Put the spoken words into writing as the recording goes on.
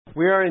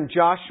We are in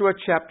Joshua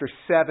chapter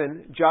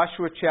 7,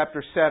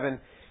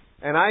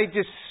 and I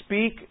just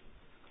speak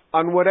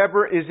on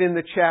whatever is in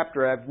the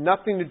chapter. I have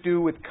nothing to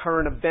do with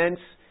current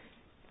events.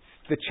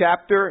 The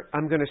chapter,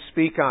 I'm going to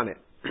speak on it.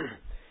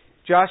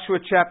 Joshua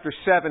chapter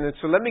 7, and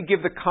so let me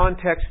give the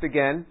context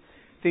again.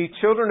 The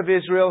children of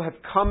Israel have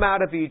come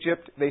out of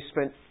Egypt. They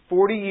spent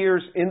 40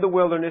 years in the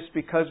wilderness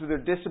because of their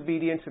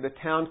disobedience at a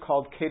town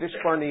called Kadesh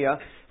Barnea.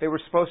 They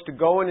were supposed to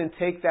go in and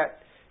take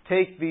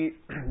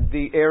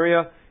the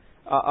area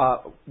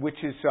which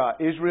is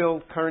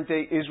Israel, current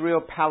day Israel,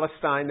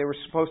 Palestine. They were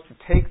supposed to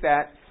take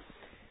that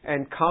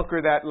and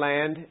conquer that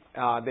land.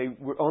 They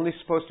were only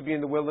supposed to be in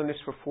the wilderness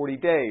for 40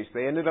 days.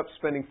 They ended up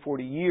spending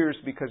 40 years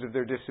because of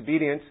their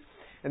disobedience.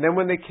 And then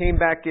when they came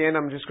back in,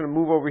 I'm just going to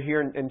move over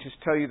here and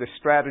just tell you the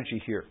strategy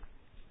here.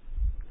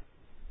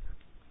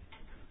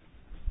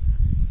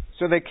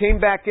 So they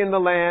came back in the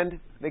land.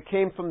 They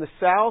came from the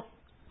south.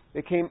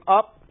 They came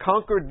up,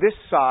 conquered this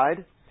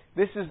side.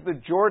 This is the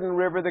Jordan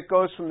River that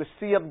goes from the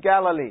Sea of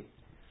Galilee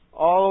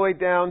all the way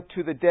down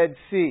to the Dead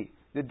Sea.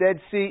 The Dead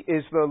Sea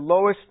is the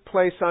lowest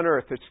place on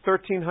earth. It's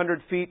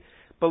 1,300 feet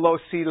below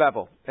sea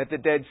level at the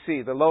Dead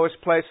Sea, the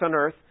lowest place on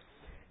earth.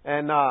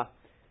 And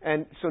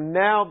so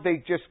now they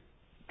just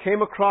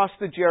came across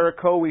the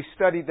Jericho. We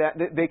studied that.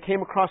 They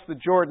came across the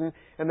Jordan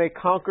and they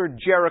conquered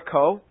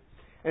Jericho.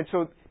 And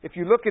so if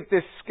you look at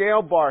this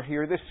scale bar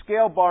here, this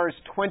scale bar is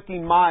 20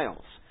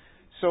 miles.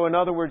 So in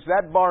other words,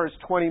 that bar is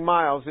 20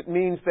 miles. It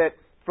means that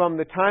from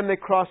the time they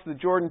cross the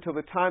Jordan till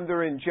the time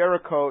they're in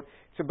Jericho,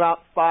 it's about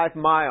 5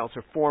 miles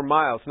or 4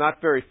 miles,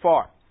 not very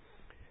far.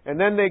 And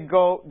then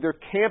they're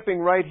camping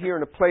right here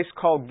in a place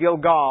called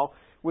Gilgal,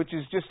 which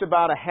is just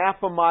about a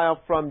half a mile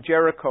from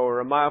Jericho or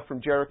a mile from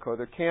Jericho.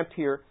 They're camped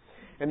here.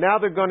 And now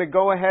they're going to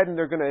go ahead and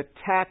they're going to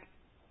attack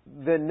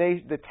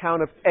the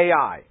town of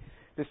Ai,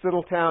 this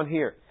little town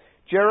here.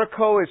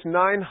 Jericho is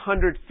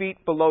 900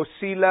 feet below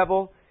sea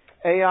level.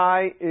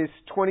 Ai is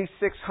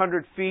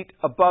 2,600 feet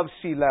above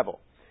sea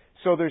level.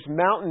 So there's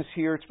mountains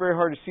here. It's very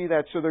hard to see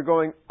that. So they're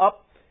going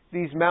up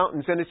these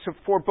mountains, and it's a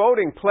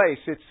foreboding place.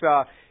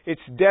 It's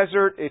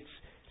desert. It's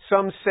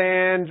some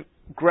sand,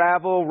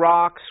 gravel,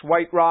 rocks,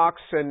 white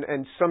rocks,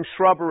 and some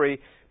shrubbery.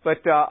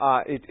 But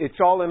it's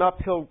all an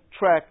uphill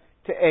trek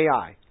to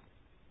Ai.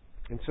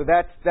 And so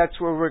that's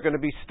where we're going to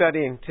be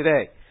studying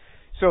today.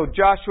 So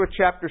Joshua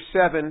chapter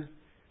 7,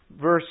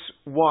 verse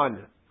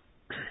 1.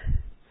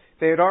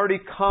 They had already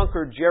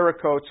conquered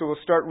Jericho, so we'll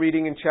start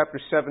reading in chapter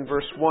 7,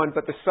 verse 1.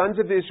 But the sons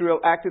of Israel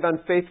acted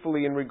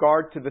unfaithfully in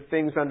regard to the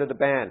things under the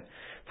ban.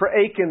 For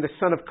Achan, the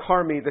son of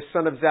Carmi, the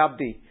son of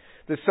Zabdi,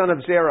 the son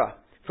of Zerah,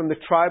 from the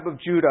tribe of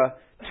Judah,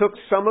 took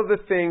some of the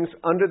things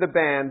under the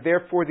ban.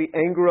 Therefore the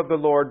anger of the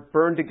Lord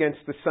burned against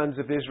the sons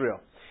of Israel.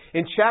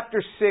 In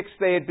chapter 6,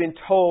 they had been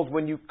told,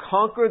 when you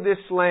conquer this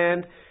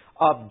land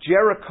of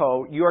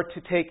Jericho, you are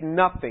to take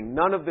nothing,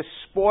 none of the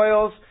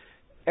spoils.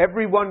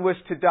 Everyone was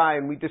to die,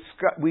 and we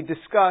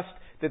discussed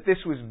that this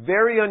was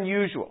very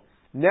unusual.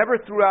 Never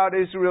throughout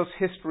Israel's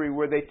history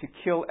were they to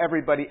kill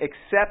everybody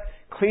except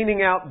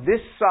cleaning out this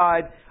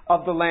side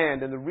of the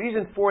land. And the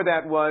reason for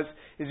that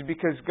is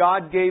because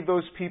God gave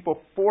those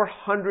people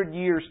 400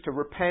 years to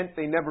repent.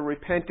 They never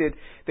repented.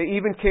 They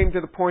even came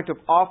to the point of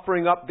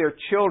offering up their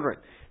children.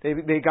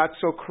 They got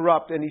so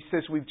corrupt, and He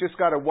says, we've just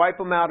got to wipe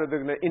them out or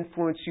they're going to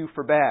influence you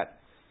for bad.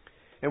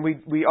 And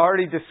we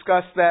already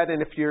discussed that, and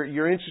if you're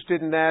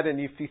interested in that, and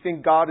if you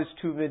think God is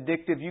too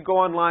vindictive, you go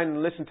online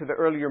and listen to the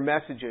earlier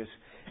messages,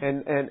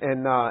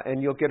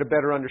 and you'll get a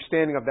better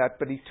understanding of that.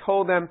 But He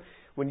told them,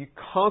 when you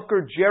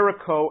conquer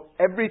Jericho,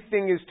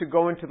 everything is to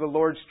go into the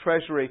Lord's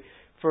treasury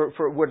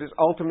for what is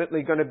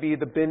ultimately going to be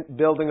the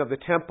building of the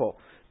temple.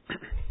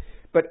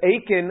 But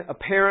Achan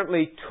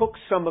apparently took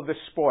some of the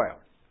spoil.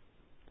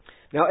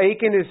 Now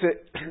Achan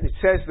it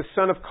says the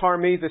son of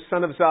Carmi, the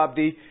son of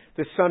Zabdi,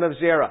 the son of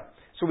Zerah.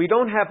 So we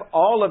don't have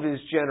all of his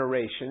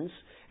generations,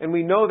 and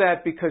we know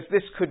that because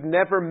this could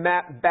never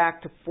map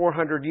back to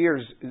 400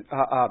 years.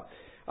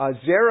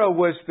 Zerah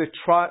was the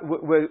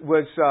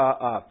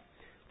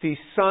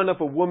son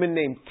of a woman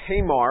named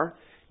Tamar.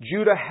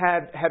 Judah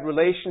had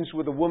relations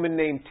with a woman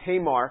named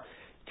Tamar.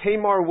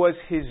 Tamar was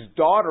his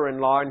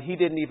daughter-in-law, and he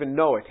didn't even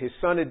know it. His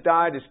son had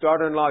died. His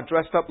daughter-in-law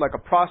dressed up like a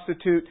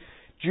prostitute.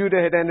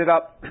 Judah had ended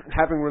up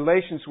having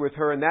relations with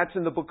her, and that's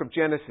in the book of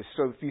Genesis.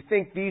 So if you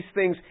think these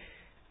things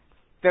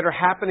that are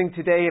happening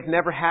today have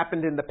never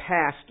happened in the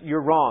past,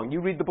 you're wrong. You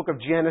read the book of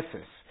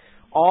Genesis.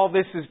 All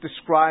this is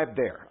described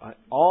there.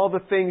 All the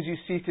things you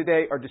see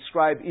today are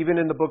described even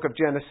in the book of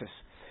Genesis.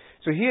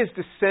 So he is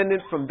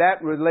descendant from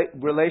that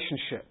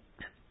relationship.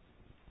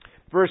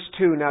 Verse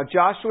 2, Now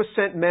Joshua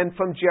sent men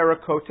from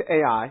Jericho to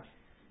Ai,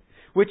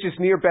 which is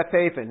near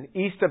Bethaven,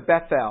 east of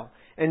Bethel,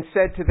 and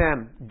said to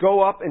them,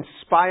 Go up and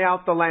spy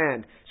out the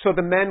land. So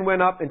the men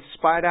went up and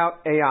spied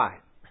out Ai.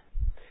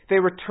 They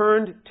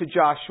returned to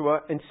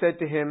Joshua and said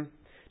to him,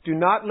 Do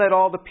not let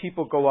all the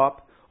people go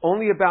up.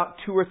 Only about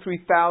 2,000 or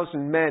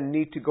 3,000 men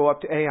need to go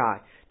up to Ai.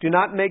 Do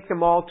not make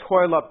them all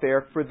toil up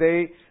there, for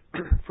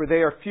they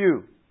are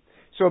few.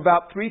 So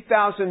about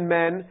 3,000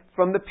 men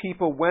from the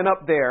people went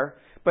up there,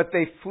 but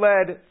they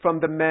fled from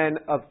the men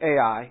of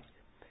Ai.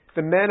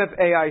 The men of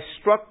Ai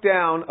struck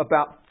down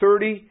about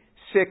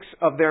 36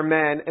 of their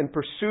men and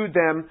pursued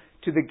them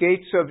to the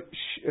gates of,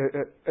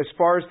 as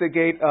far as the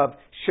gate of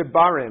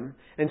Shebarim,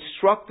 and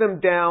struck them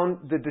down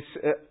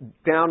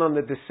on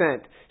the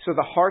descent. So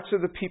the hearts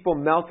of the people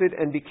melted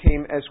and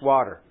became as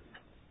water.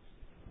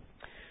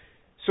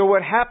 So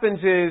what happens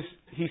is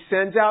he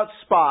sends out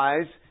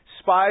spies.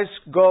 Spies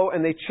go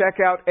and they check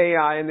out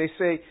Ai and they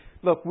say,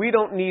 look, we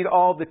don't need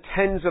all the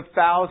tens of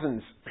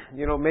thousands,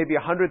 maybe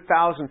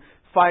 100,000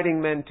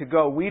 fighting men to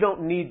go. We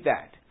don't need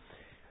that.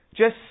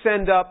 Just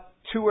send up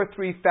 2,000 or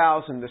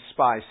 3,000, the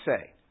spies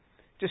say.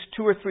 Just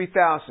 2,000 or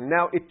 3,000.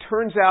 Now, it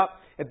turns out,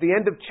 at the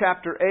end of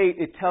chapter 8,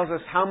 it tells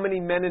us how many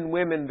men and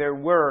women there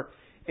were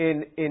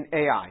in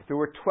Ai. There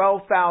were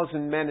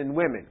 12,000 men and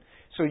women.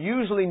 So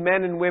usually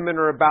men and women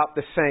are about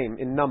the same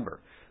in number.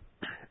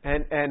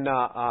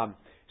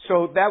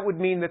 So that would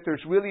mean that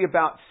there's really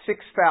about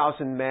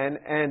 6,000 men,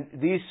 and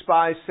these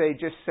spies say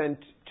just send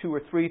 2,000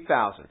 or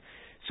 3,000.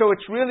 So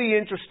it's really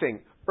interesting.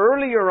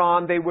 Earlier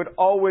on, they would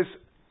always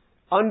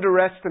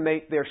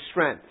underestimate their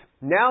strength.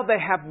 Now they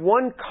have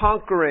one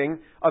conquering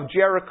of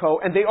Jericho,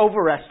 and they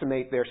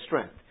overestimate their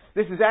strength.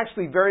 This is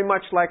actually very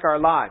much like our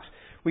lives.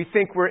 We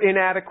think we're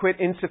inadequate,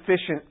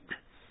 insufficient,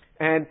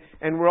 and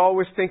we're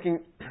always thinking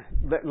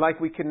that, like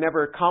we can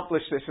never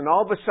accomplish this. And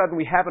all of a sudden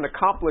we have an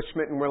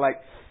accomplishment, and we're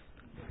like,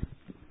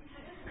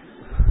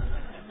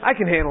 I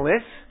can handle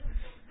this.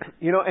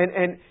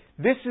 And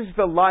this is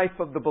the life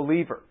of the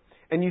believer.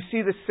 And you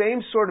see the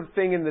same sort of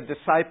thing in the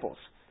disciples.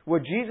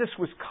 What Jesus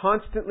was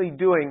constantly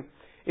doing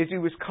is he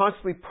was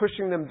constantly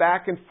pushing them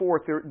back and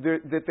forth,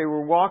 that they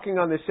were walking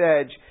on this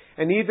edge,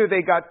 and either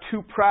they got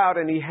too proud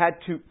and he had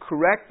to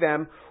correct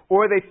them,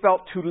 or they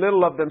felt too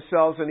little of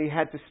themselves and he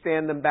had to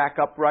stand them back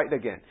upright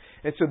again.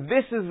 And so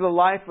this is the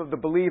life of the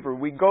believer.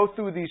 We go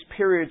through these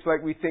periods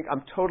like we think,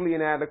 I'm totally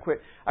inadequate,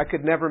 I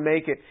could never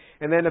make it,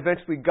 and then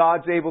eventually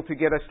God's able to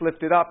get us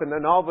lifted up, and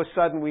then all of a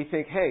sudden we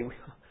think, hey,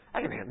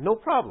 I can have no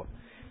problem.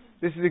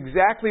 This is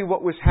exactly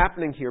what was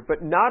happening here.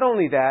 But not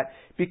only that,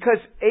 because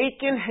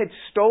Achan had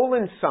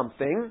stolen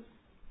something,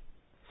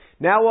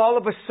 now all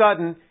of a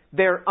sudden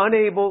they're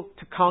unable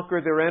to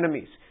conquer their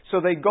enemies.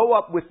 So they go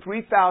up with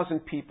 3,000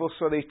 people,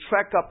 so they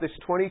trek up this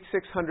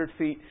 2,600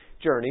 feet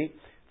journey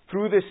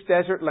through this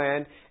desert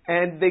land,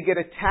 and they get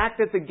attacked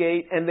at the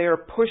gate, and they are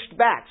pushed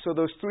back. So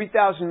those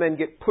 3,000 men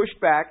get pushed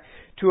back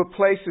to a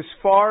place as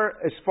far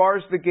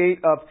as the gate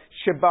of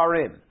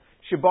Shebarim.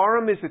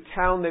 Shebarim is a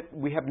town that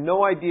we have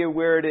no idea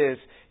where it is.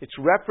 It's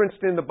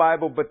referenced in the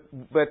Bible, but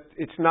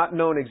it's not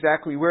known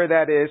exactly where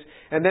that is.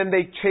 And then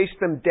they chased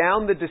them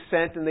down the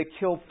descent, and they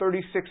killed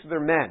 36 of their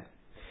men.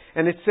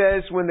 And it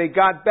says, when they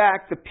got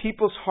back, the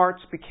people's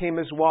hearts became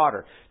as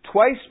water.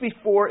 Twice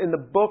before in the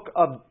book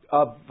of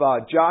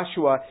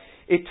Joshua,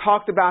 it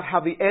talked about how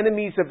the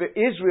enemies of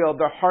Israel,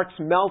 their hearts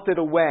melted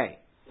away.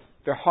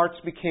 Their hearts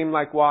became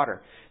like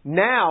water.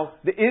 Now,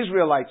 the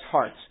Israelites'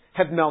 hearts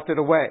have melted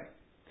away.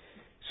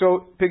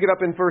 So, pick it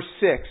up in verse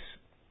 6.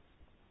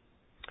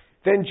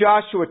 Then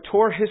Joshua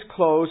tore his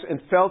clothes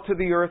and fell to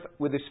the earth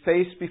with his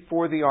face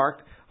before the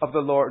ark of the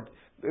Lord,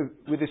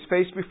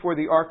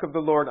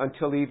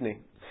 until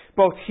evening.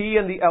 Both he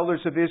and the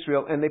elders of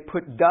Israel, and they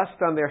put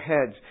dust on their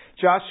heads.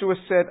 Joshua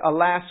said,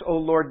 Alas, O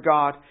Lord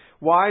God,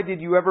 why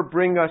did you ever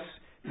bring us,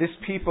 this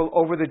people,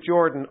 over the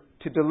Jordan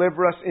to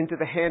deliver us into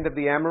the hand of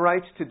the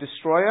Amorites to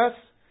destroy us?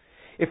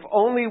 If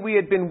only we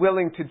had been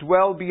willing to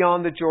dwell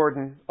beyond the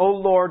Jordan. O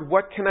Lord,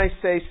 what can I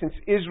say, since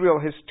Israel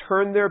has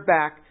turned their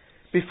back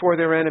before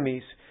their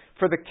enemies?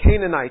 For the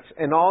Canaanites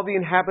and all the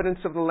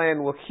inhabitants of the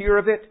land will hear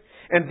of it,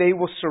 and they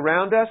will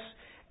surround us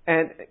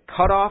and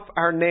cut off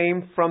our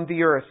name from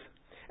the earth.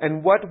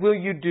 And what will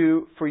you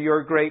do for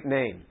your great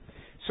name?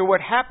 So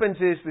what happens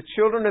is the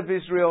children of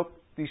Israel,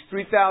 these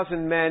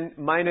 3,000 men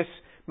minus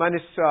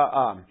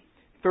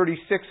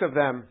 36 of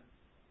them,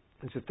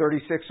 is it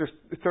 36 or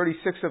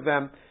 36 of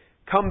them,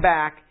 come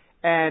back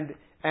and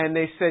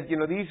they said,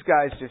 these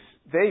guys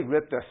they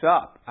ripped us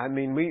up.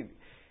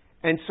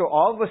 And so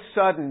all of a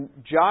sudden,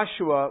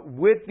 Joshua,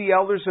 with the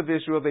elders of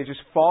Israel, they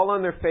just fall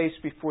on their face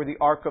before the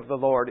ark of the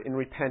Lord in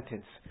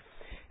repentance.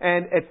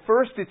 And at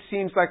first it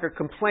seems like a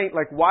complaint,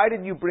 like, why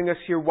did you bring us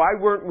here? Why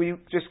weren't we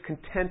just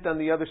content on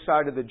the other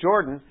side of the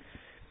Jordan?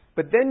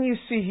 But then you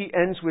see he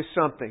ends with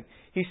something.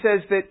 He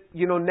says that,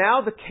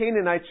 now the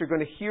Canaanites are going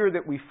to hear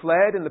that we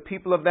fled, and the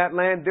people of that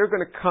land, they're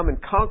going to come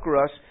and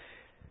conquer us.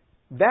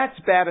 That's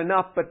bad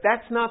enough, but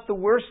that's not the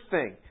worst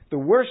thing. The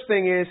worst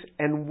thing is,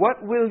 and what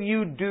will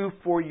you do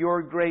for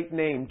your great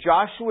name?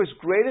 Joshua's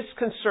greatest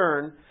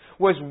concern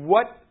was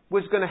what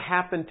was going to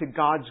happen to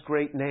God's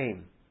great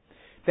name.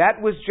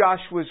 That was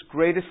Joshua's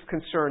greatest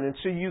concern. And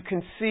so you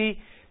can see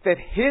that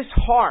his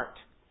heart,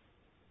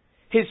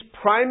 his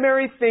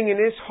primary thing in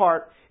his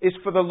heart is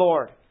for the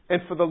Lord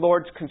and for the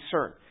Lord's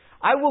concern.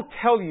 I will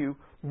tell you,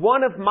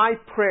 one of my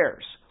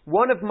prayers,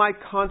 one of my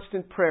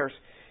constant prayers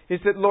is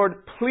that,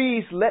 Lord,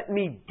 please let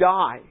me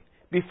die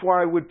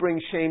before I would bring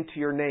shame to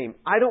your name.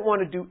 I don't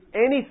want to do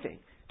anything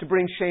to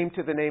bring shame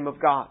to the name of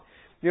God.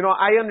 You know,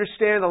 I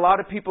understand a lot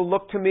of people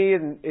look to me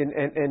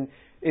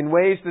in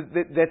ways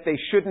that they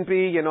shouldn't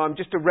be. You know, I'm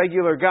just a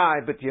regular guy,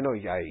 but, you know,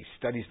 he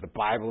studies the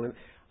Bible. And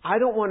I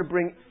don't want to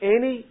bring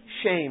any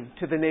shame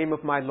to the name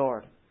of my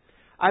Lord.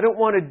 I don't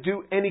want to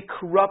do any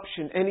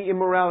corruption, any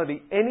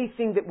immorality,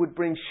 anything that would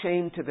bring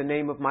shame to the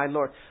name of my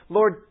Lord.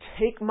 Lord,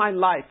 take my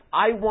life.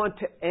 I want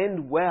to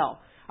end well.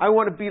 I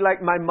want to be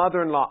like my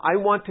mother-in-law. I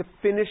want to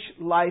finish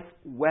life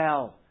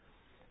well.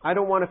 I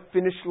don't want to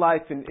finish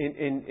life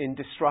in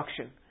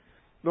destruction.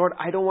 Lord,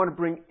 I don't want to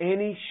bring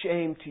any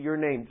shame to your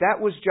name. That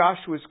was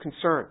Joshua's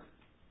concern.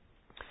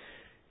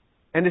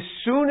 And as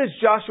soon as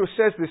Joshua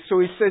says this, so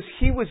he says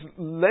he was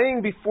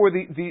laying before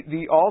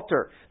the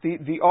altar,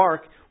 the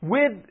ark,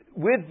 with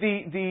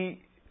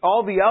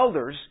all the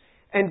elders,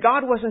 and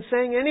God wasn't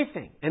saying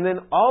anything. And then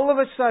all of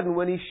a sudden,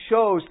 when he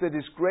shows that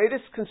his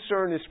greatest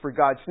concern is for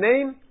God's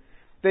name,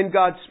 then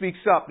God speaks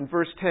up in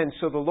verse 10.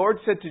 So the Lord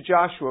said to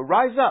Joshua,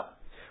 "Rise up.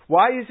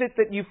 Why is it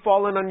that you've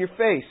fallen on your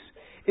face?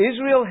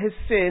 Israel has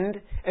sinned,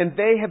 and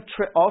they have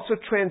also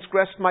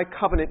transgressed my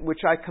covenant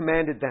which I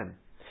commanded them.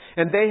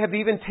 And they have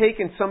even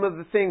taken some of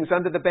the things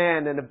under the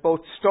ban and have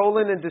both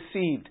stolen and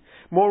deceived.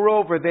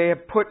 Moreover, they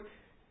have put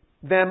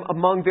them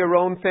among their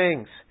own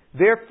things.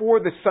 Therefore,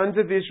 the sons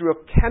of Israel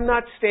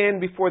cannot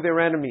stand before their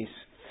enemies.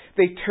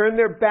 They turn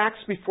their backs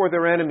before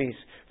their enemies,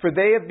 for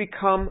they have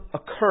become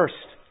accursed.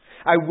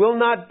 I will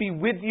not be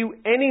with you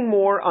any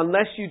more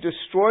unless you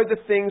destroy the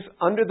things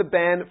under the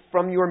ban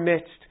from your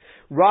midst.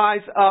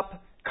 Rise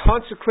up,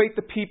 consecrate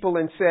the people,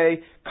 and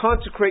say,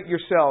 consecrate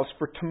yourselves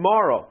for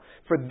tomorrow.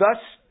 For thus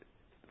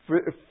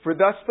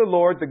the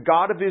Lord, the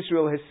God of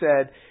Israel, has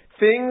said,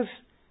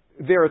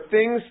 there are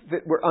things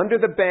that were under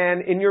the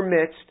ban in your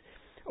midst,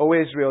 O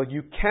Israel.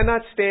 You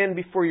cannot stand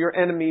before your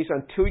enemies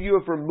until you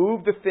have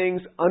removed the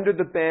things under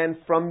the ban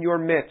from your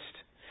midst.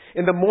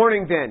 In the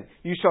morning then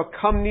you shall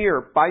come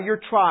near by your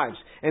tribes,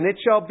 and it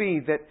shall be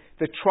that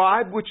the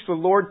tribe which the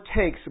Lord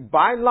takes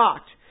by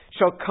lot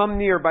shall come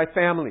near by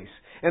families,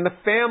 and the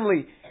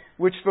family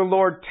which the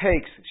Lord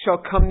takes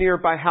shall come near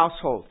by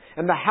household,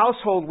 and the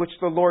household which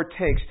the Lord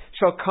takes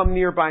shall come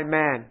near by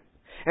man.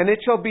 And it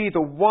shall be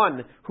the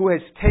one who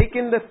has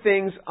taken the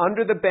things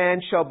under the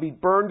ban shall be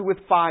burned with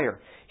fire,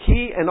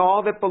 he and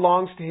all that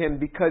belongs to him,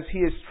 because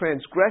he has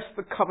transgressed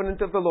the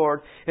covenant of the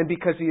Lord, and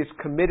because he has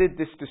committed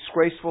this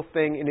disgraceful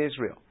thing in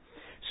Israel.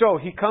 So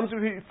he comes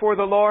before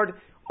the Lord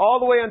all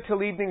the way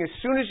until evening.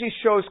 As soon as he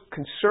shows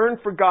concern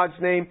for God's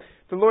name,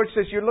 the Lord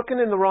says, you're looking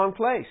in the wrong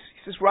place.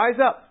 He says, rise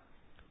up.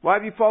 Why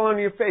have you fallen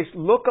on your face?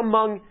 Look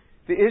among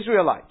the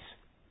Israelites.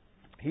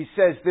 He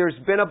says, there's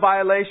been a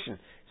violation.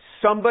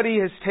 Somebody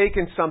has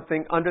taken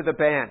something under the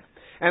ban.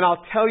 And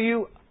I'll tell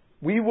you,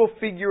 we will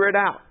figure it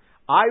out.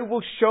 I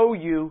will show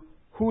you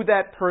who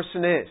that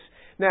person is.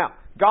 Now,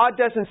 God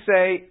doesn't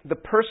say the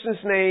person's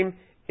name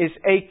is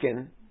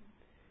Achan.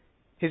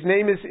 His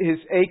name is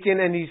Achan,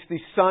 and he's the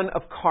son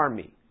of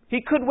Carmi.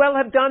 He could well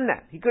have done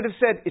that. He could have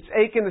said, it's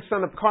Achan, the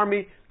son of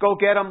Carmi. Go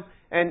get him,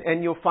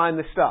 and you'll find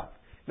the stuff.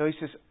 No, he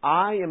says,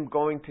 I am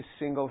going to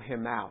single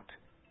him out.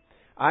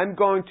 I'm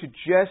going to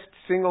just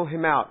single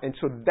him out. And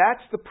so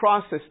that's the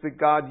process that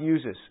God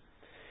uses.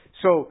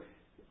 So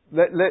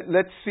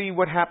let's see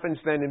what happens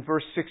then in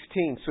verse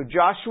 16. So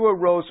Joshua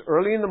rose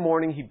early in the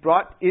morning. He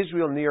brought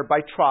Israel near by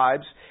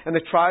tribes, and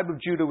the tribe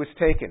of Judah was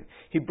taken.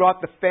 He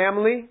brought the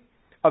family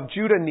of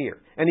Judah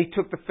near, and he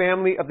took the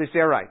family of the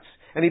Zerites.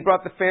 And he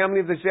brought the family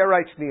of the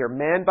Zerites near,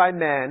 man by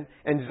man,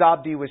 and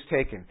Zabdi was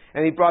taken.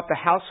 And he brought the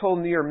household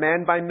near,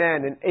 man by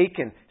man, and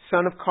Achan,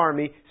 son of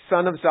Carmi,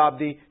 son of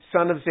Zabdi,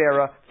 son of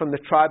Zerah, from the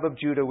tribe of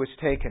Judah was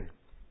taken.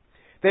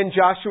 Then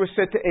Joshua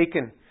said to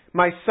Achan,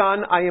 my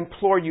son, I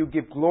implore you,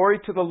 give glory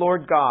to the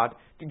Lord God,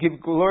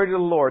 give glory to the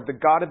Lord, the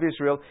God of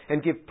Israel,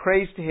 and give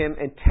praise to him,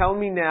 and tell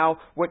me now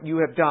what you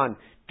have done.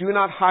 Do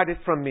not hide it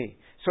from me.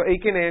 So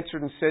Achan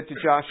answered and said to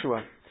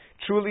Joshua,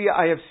 truly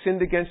I have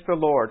sinned against the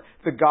Lord,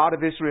 the God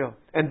of Israel,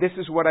 and this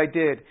is what I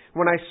did.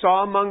 When I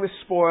saw among the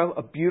spoil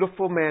a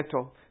beautiful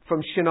mantle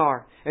from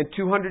Shinar, and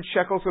 200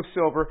 shekels of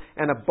silver,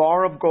 and a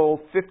bar of gold,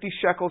 50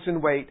 shekels in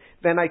weight,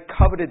 then I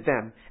coveted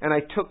them, and I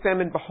took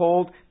them, and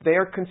behold, they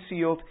are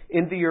concealed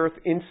in the earth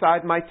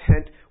inside my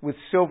tent, with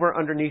silver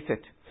underneath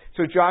it.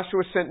 So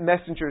Joshua sent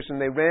messengers, and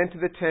they ran to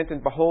the tent,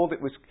 and behold,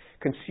 it was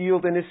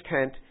concealed in his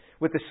tent,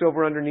 with the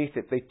silver underneath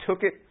it. They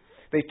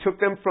took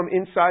them from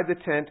inside the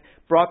tent,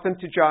 brought them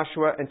to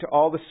Joshua and to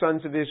all the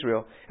sons of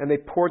Israel, and they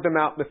poured them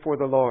out before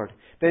the Lord.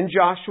 Then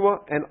Joshua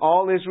and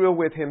all Israel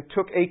with him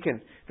took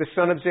Achan, the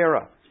son of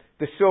Zerah,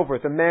 the silver,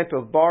 the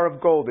mantle, the bar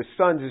of gold, his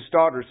sons, his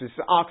daughters, his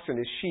oxen,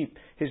 his sheep,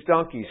 his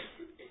donkeys,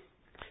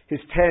 his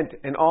tent,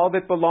 and all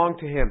that belonged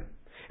to him.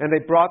 And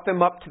they brought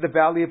them up to the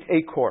valley of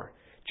Achor.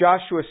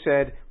 Joshua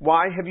said,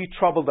 why have you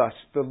troubled us?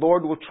 The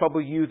Lord will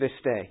trouble you this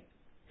day.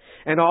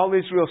 And all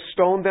Israel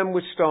stoned them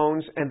with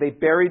stones, and they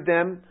buried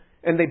them,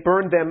 and they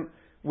burned them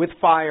with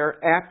fire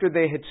after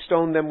they had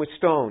stoned them with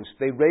stones.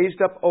 They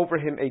raised up over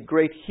him a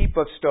great heap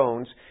of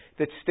stones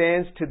that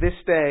stands to this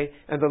day,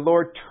 and the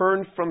Lord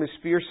turned from his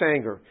fierce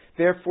anger.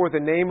 Therefore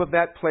the name of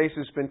that place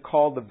has been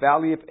called the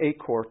Valley of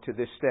Achor to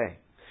this day.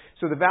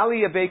 So the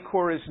valley of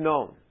Achor is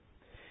known.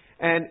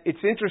 And it's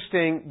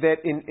interesting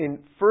that in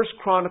 1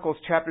 Chronicles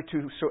chapter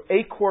 2, so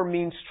Achor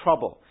means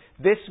trouble.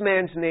 This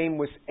man's name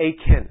was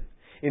Achan.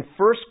 In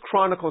 1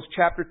 Chronicles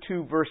chapter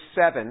 2, verse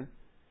 7,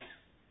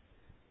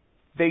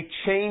 they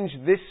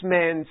changed this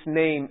man's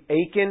name,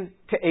 Achan,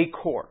 to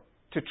Achor,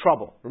 to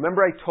trouble.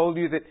 Remember I told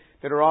you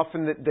that are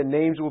often the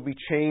names will be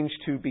changed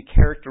to be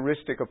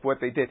characteristic of what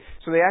they did.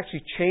 So they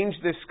actually changed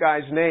this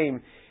guy's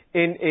name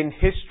in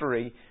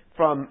history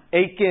from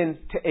Achan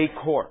to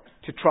Achor,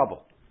 to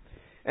trouble.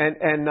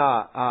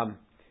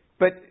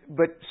 But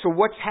so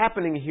what's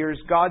happening here is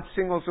God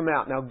singles him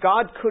out. Now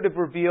God could have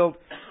revealed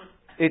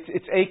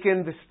it's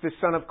Achan, the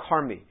son of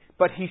Carmi,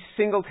 but He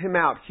singled him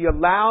out. He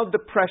allowed the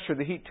pressure,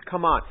 the heat to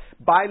come on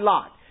by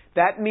lot.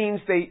 That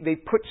means they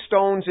put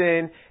stones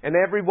in, and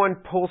everyone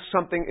pulls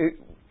something,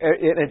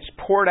 and it's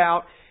poured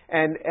out,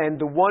 and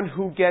the one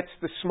who gets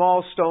the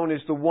small stone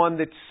is the one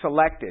that's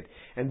selected.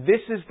 And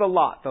this is the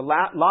lot. The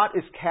lot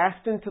is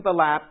cast into the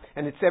lap,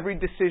 and its every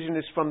decision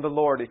is from the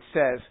Lord. It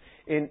says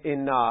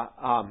in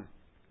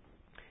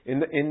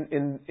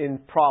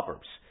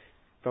Proverbs.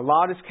 The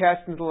lot is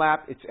cast into the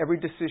lap, its every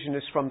decision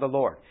is from the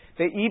Lord.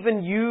 They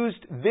even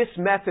used this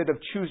method of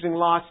choosing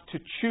lots to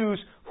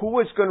choose who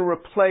was going to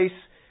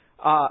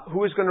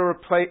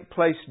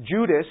replace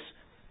Judas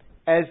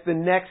as the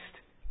next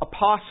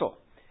apostle.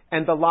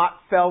 And the lot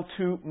fell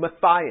to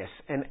Matthias.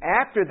 And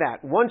after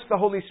that, once the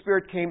Holy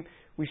Spirit came,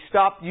 we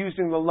stopped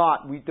using the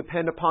lot. We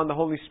depend upon the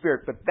Holy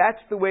Spirit. But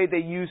that's the way they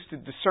used to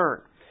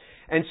discern.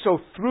 And so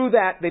through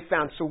that they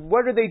found, so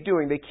what are they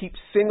doing? They keep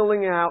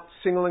singling out.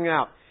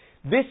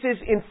 This is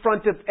in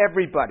front of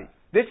everybody.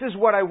 This is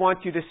what I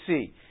want you to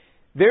see.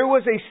 There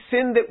was a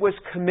sin that was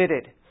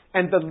committed,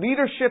 and the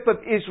leadership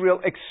of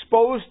Israel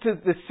exposed to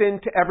the sin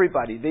to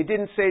everybody. He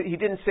didn't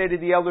say to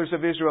the elders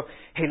of Israel,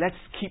 hey, let's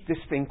keep this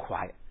thing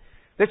quiet.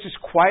 Let's just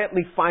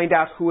quietly find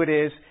out who it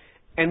is,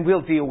 and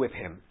we'll deal with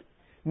him.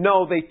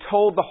 No, they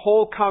told the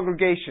whole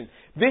congregation,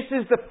 this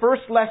is the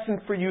first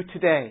lesson for you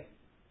today.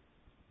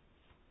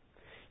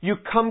 You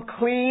come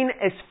clean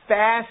as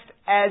fast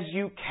as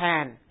you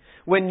can.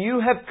 When you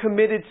have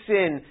committed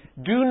sin,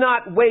 do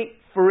not wait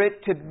for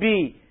it to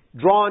be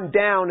drawn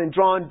down and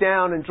drawn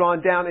down and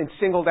drawn down and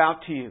singled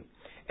out to you.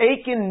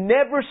 Achan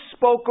never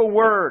spoke a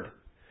word.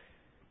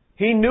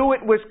 He knew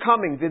it was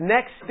coming. The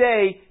next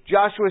day,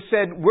 Joshua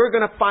said, we're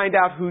going to find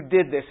out who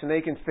did this. And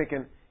Achan's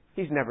thinking,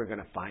 he's never going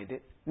to find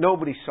it.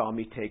 Nobody saw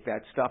me take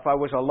that stuff. I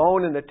was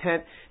alone in the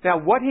tent. Now,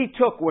 what he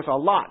took was a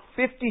lot.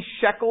 50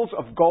 shekels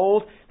of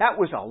gold. That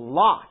was a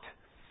lot.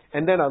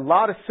 And then a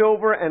lot of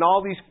silver and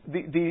all these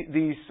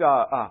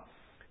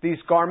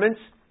garments.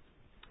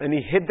 And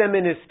he hid them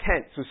in his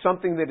tent. So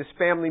something that his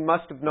family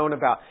must have known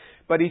about.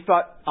 But he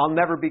thought, I'll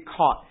never be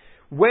caught.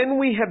 When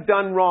we have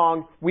done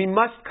wrong, we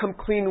must come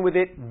clean with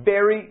it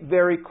very,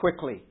 very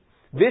quickly.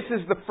 This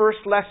is the first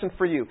lesson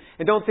for you.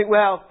 And don't think,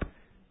 well,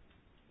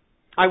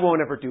 I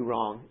won't ever do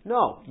wrong.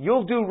 No,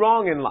 you'll do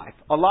wrong in life.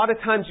 A lot of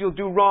times you'll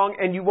do wrong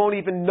and you won't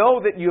even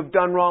know that you've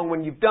done wrong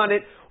when you've done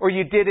it, or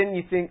you didn't and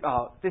you think,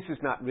 oh, this is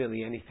not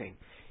really anything.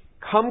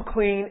 Come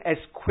clean as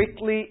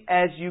quickly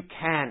as you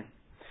can.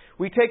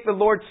 We take the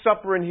Lord's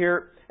Supper in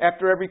here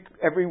after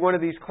every one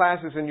of these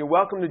classes, and you're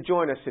welcome to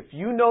join us. If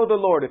you know the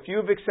Lord, if you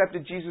have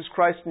accepted Jesus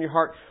Christ in your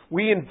heart,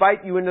 we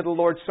invite you into the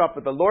Lord's Supper.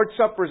 The Lord's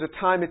Supper is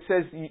a time, it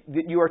says,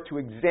 that you are to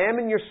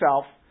examine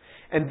yourself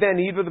and then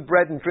eat of the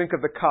bread and drink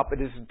of the cup.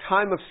 It is a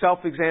time of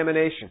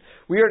self-examination.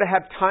 We are to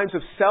have times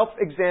of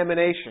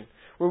self-examination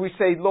where we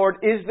say, Lord,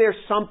 is there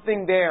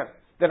something there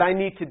that I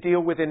need to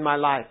deal with in my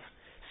life?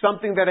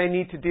 Something that I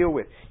need to deal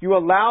with. You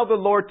allow the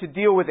Lord to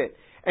deal with it.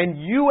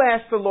 And you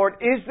ask the Lord,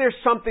 is there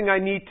something I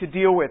need to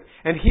deal with?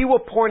 And He will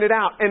point it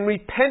out. And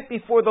repent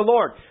before the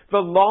Lord. The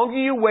longer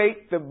you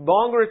wait, the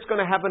longer it's going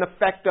to have an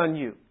effect on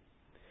you.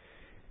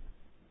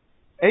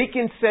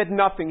 Achan said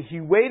nothing. He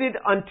waited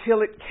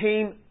until it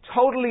came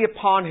totally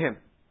upon him.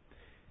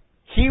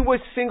 He was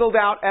singled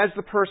out as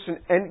the person.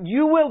 And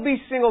you will be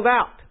singled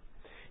out.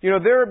 You know,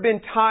 there have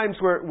been times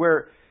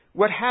where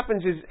what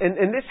happens is,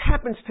 and this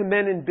happens to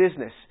men in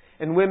business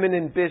and women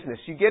in business.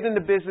 You get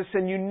into business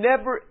and you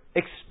never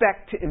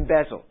expect to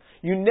embezzle.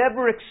 You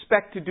never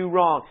expect to do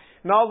wrong.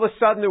 And all of a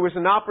sudden there was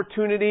an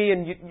opportunity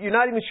and you're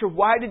not even sure,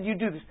 why did you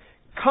do this?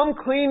 Come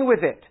clean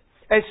with it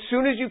as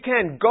soon as you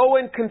can. Go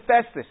and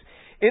confess this.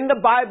 In the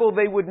Bible,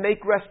 they would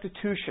make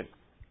restitution.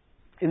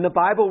 In the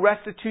Bible,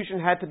 restitution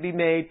had to be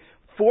made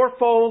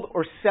fourfold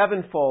or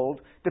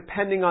sevenfold,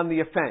 depending on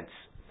the offense.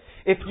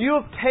 If you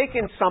have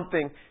taken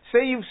something,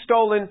 say you've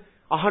stolen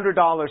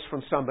 $100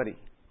 from somebody,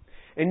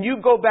 and you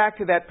go back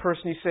to that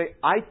person, you say,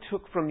 I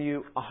took from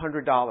you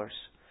 $100.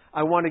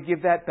 I want to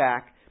give that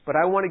back, but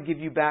I want to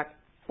give you back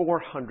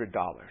 $400.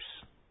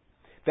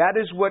 That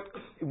is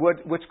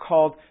what's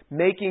called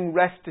making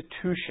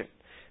restitution.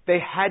 They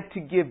had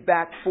to give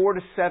back 4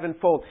 to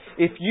 7-fold.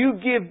 If you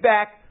give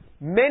back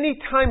many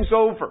times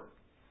over,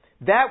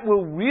 that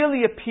will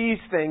really appease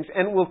things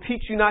and will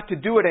teach you not to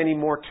do it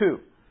anymore too.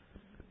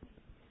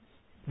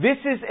 This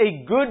is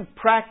a good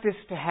practice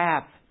to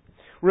have.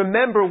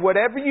 Remember,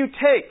 whatever you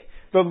take,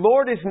 The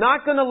Lord is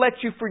not going to let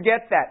you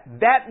forget that.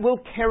 That will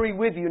carry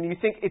with you, and you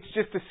think it's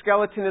just a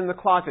skeleton in the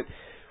closet.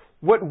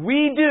 What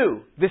we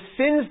do, the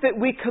sins that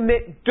we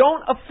commit,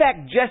 don't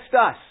affect just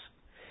us.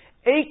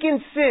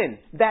 Achan's sin,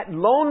 that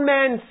lone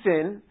man's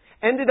sin,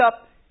 ended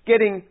up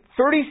getting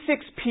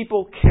 36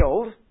 people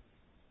killed,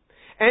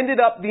 ended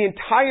up the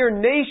entire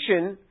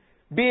nation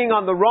being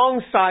on the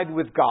wrong side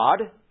with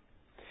God,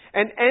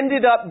 and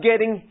ended up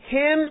getting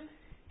him,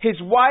 his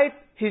wife,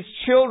 his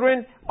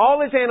children,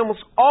 all his animals,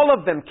 all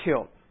of them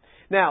killed.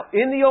 Now,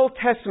 in the Old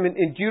Testament,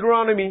 in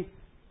Deuteronomy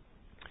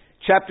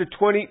chapter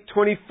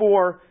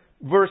 24,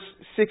 verse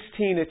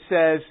 16, it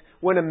says,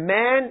 when a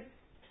man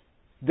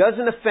does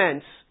an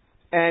offense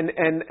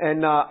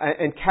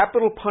and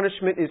capital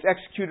punishment is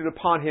executed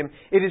upon him,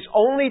 it is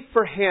only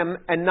for him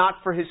and not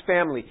for his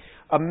family.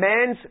 A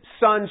man's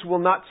sons will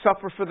not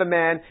suffer for the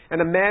man,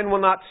 and a man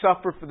will not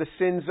suffer for the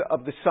sins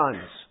of the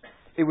sons.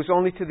 It was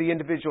only to the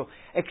individual,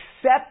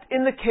 except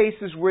in the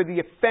cases where the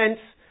offense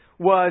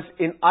was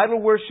in idol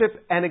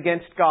worship and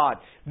against God.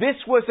 This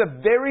was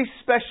a very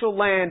special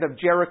land of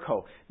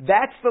Jericho.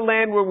 That's the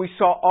land where we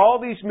saw all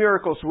these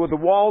miracles, where the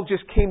wall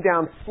just came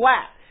down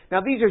flat. Now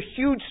these are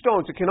huge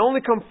stones. It can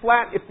only come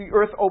flat if the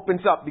earth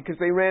opens up, because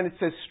they ran, it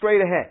says,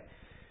 straight ahead.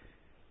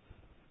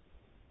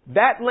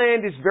 That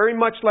land is very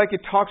much like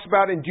it talks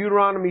about in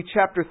Deuteronomy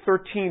chapter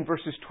 13,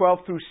 verses 12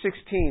 through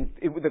 16.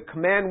 The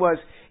command was,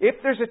 if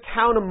there's a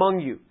town among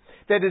you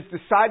that has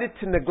decided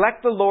to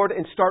neglect the Lord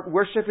and start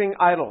worshiping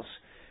idols,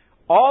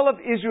 all of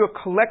Israel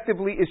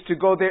collectively is to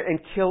go there and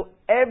kill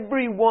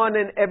everyone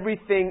and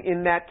everything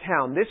in that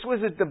town. This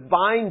was a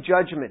divine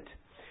judgment.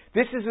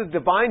 This is a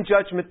divine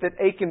judgment that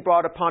Achan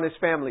brought upon his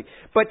family.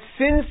 But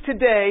sins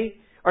today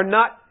are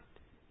not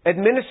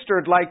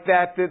administered like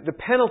that, the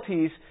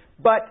penalties,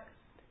 but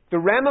the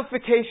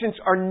ramifications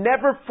are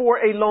never for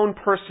a lone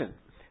person.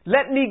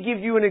 Let me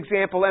give you an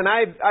example, and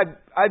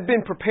I've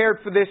been prepared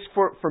for this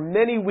for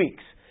many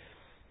weeks,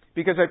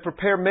 because I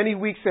prepare many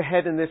weeks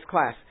ahead in this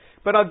class.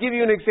 But I'll give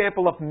you an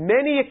example of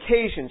many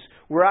occasions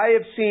where I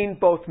have seen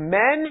both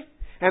men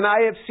and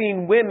I have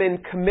seen women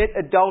commit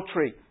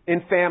adultery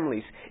in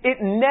families. It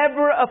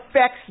never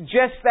affects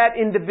just that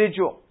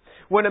individual.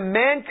 When a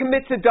man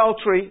commits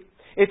adultery,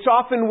 it's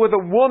often with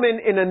a woman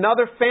in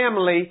another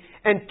family,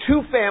 and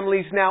two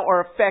families now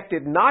are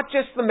affected. Not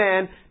just the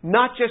man,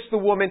 not just the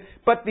woman,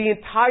 but the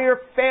entire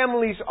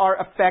families are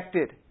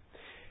affected.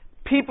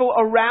 People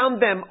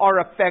around them are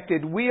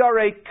affected. We are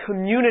a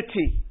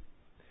community.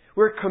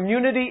 We're a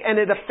community, and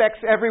it affects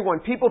everyone.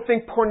 People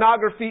think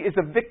pornography is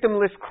a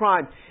victimless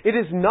crime. It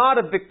is not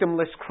a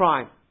victimless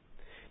crime.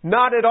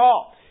 Not at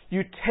all.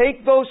 You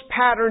take those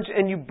patterns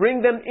and you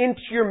bring them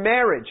into your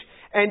marriage,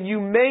 and you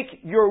make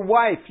your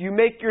wife, you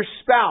make your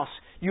spouse,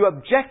 you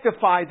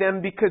objectify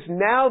them, because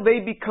now they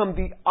become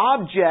the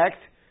object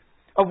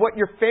of what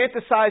you're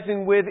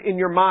fantasizing with in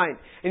your mind.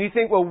 And you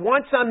think, well,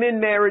 once I'm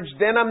in marriage,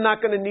 then I'm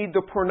not going to need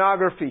the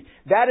pornography.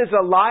 That is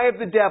a lie of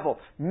the devil.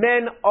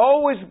 Men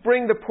always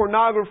bring the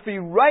pornography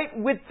right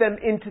with them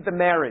into the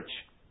marriage.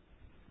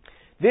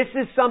 This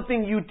is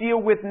something you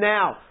deal with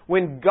now.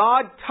 When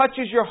God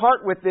touches your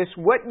heart with this,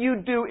 what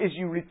you do is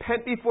you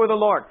repent before the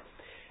Lord.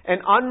 And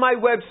on my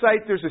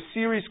website, there's a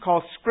series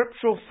called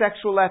Scriptural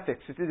Sexual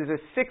Ethics. It is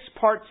a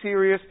 6-part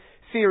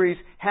series,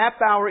 half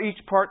hour each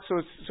part,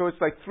 so it's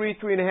like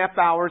 3.5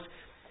 hours.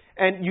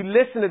 And you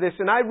listen to this,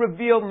 and I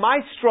reveal my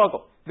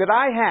struggle that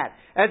I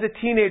had as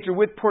a teenager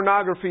with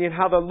pornography and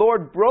how the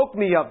Lord broke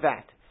me of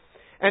that.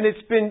 And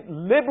it's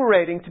been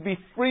liberating to be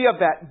free of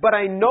that. But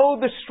I know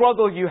the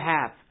struggle you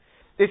have.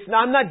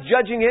 I'm not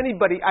judging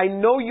anybody. I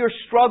know your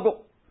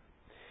struggle.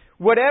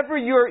 Whatever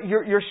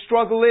your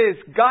struggle is,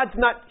 God's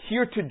not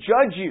here to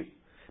judge you.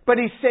 But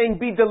He's saying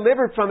be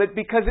delivered from it,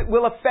 because it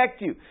will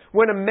affect you.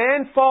 When a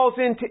man falls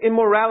into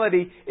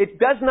immorality, it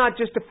does not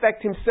just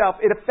affect himself.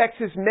 It affects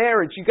his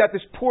marriage. You've got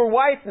this poor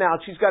wife now.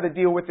 She's got to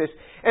deal with this.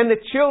 And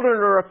the children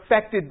are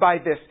affected by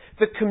this.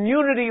 The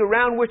community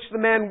around which the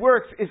man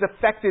works is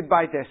affected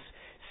by this.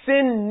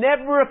 Sin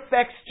never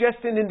affects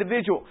just an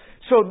individual.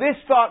 So this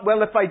thought,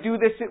 well, if I do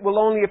this, it will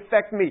only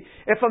affect me.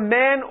 If a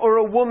man or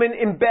a woman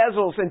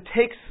embezzles and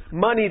takes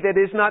money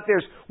that is not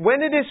theirs,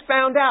 when it is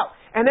found out,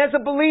 and as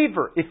a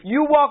believer, if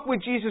you walk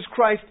with Jesus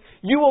Christ,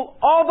 you will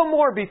all the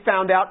more be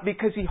found out,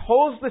 because He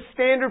holds the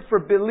standard for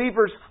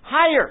believers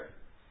higher.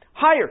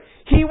 Higher.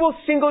 He will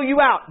single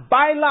you out.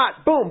 By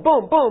lot. Boom,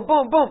 boom, boom,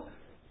 boom, boom.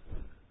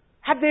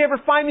 How'd they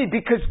ever find me?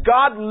 Because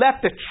God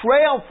left a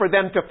trail for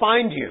them to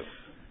find you.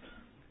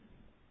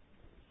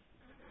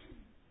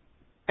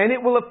 And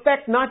it will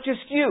affect not just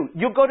you.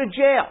 You'll go to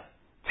jail.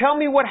 Tell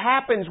me what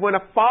happens when a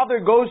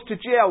father goes to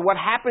jail. What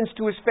happens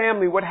to his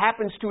family? What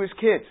happens to his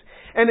kids?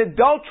 And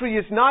adultery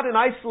is not an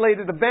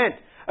isolated event.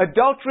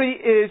 Adultery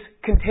is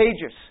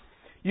contagious.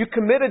 You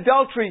commit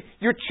adultery,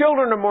 your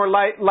children are more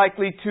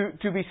likely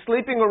to be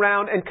sleeping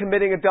around and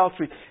committing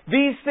adultery.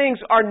 These things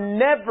are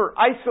never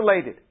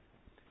isolated.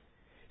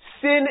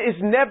 Sin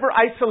is never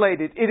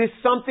isolated. It is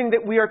something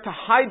that we are to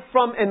hide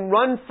from and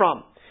run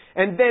from.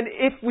 And then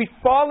if we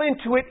fall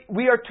into it,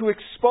 we are to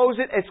expose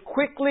it as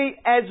quickly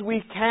as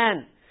we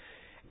can.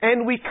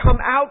 and we come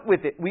out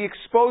with it. We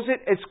expose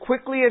it as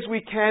quickly as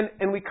we can,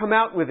 and we come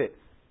out with it.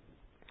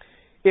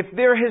 If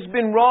there has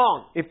been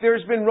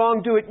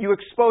wrongdoing, you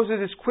expose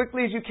it as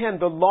quickly as you can.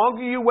 The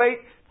longer you wait,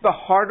 the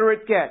harder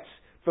it gets.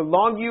 The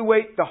longer you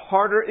wait, the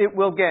harder it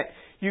will get.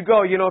 You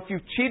go, if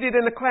you've cheated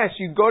in the class,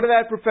 you go to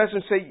that professor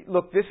and say,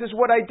 look, this is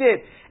what I did.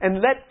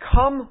 And let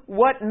come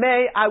what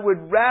may, I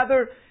would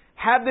rather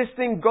have this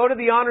thing go to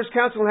the honors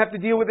council and have to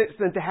deal with it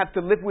than to have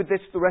to live with this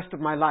the rest of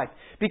my life.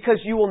 Because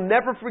you will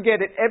never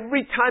forget it.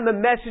 Every time a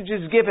message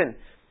is given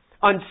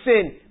on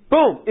sin,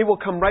 boom, it will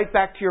come right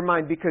back to your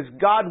mind, because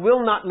God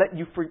will not let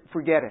you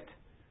forget it.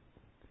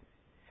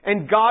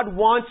 And God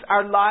wants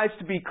our lives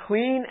to be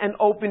clean and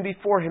open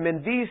before Him. And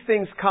these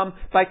things come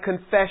by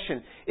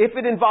confession. If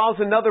it involves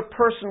another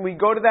person, we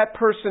go to that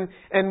person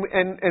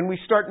and we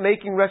start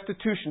making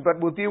restitution. But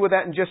we'll deal with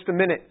that in just a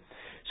minute.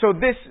 So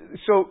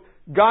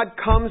God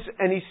comes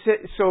and He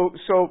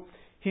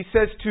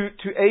says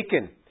to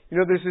Achan,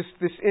 there's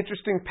this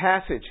interesting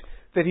passage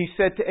that He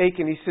said to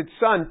Achan. He said,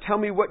 son, tell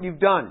me what you've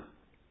done.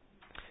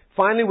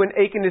 Finally, when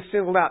Achan is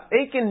singled out,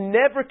 Achan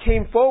never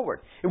came forward.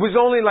 It was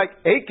only like,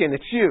 Achan,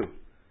 it's you.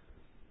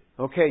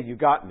 Okay, you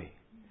got me.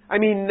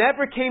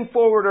 Never came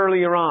forward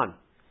earlier on.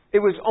 It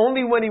was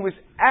only when he was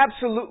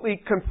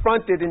absolutely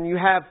confronted, and you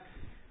have,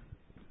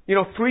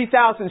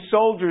 3,000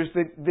 soldiers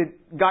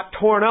that got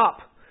torn up,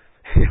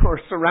 or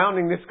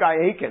surrounding this guy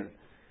Achan.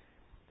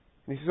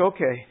 And he says,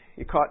 okay,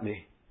 you caught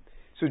me.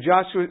 So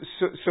Joshua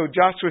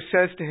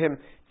says to him,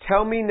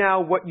 tell me now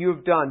what you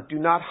have done. Do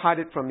not hide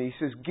it from me.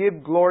 He says,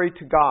 give glory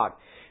to God.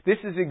 This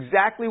is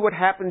exactly what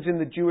happens in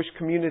the Jewish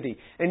community.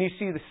 And you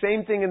see the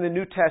same thing in the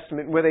New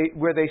Testament where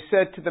they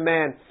said to the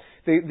man,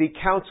 the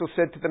council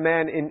said to the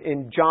man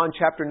in John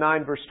chapter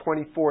 9 verse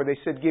 24, they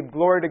said, give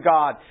glory to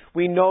God.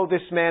 We know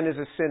this man is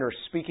a sinner,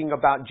 speaking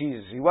about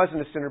Jesus. He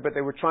wasn't a sinner, but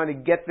they were trying to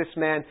get this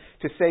man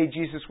to say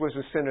Jesus was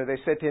a sinner.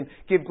 They said to him,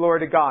 give glory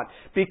to God.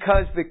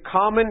 Because the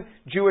common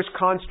Jewish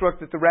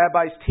construct that the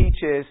rabbis teach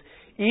is,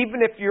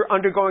 even if you're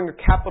undergoing a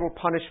capital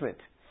punishment,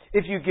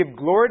 if you give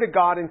glory to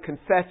God and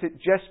confess it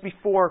just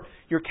before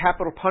your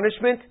capital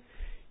punishment,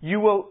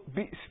 you will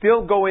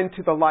still go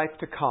into the life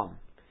to come.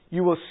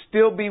 You will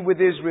still be with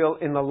Israel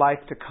in the life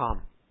to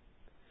come.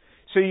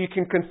 So you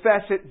can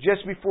confess it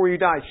just before you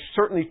die.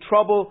 Certainly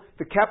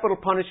the capital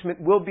punishment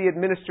will be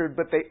administered,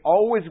 but they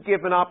always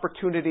give an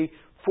opportunity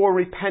for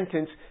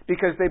repentance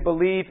because they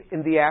believe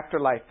in the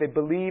afterlife. They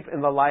believe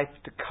in the life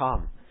to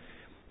come.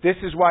 This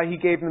is why He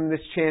gave them this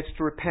chance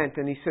to repent.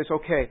 And He says,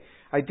 okay,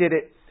 I did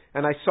it.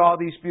 And I saw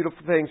these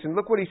beautiful things. And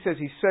look what He says.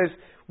 He says,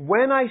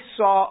 when I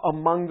saw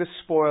among the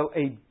spoil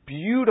a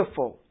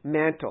beautiful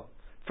mantle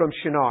from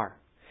Shinar,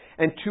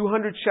 and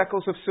 200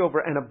 shekels of silver,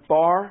 and a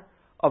bar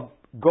of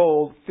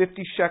gold,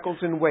 50 shekels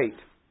in weight,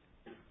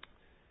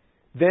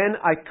 then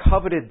I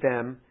coveted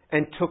them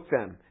and took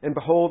them. And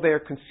behold, they are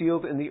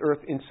concealed in the earth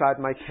inside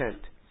my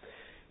tent.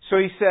 So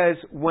he says,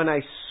 when I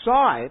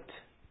saw it,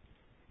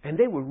 and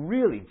they were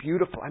really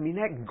beautiful.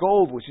 That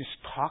gold was just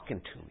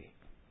talking to me.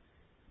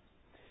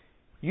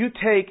 You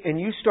take and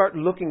you start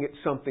looking at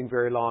something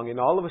very long, and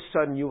all of a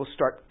sudden you will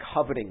start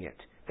coveting it.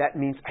 That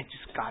means I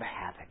just got to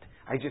have it.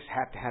 I just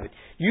have to have it.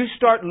 You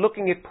start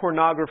looking at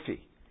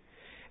pornography,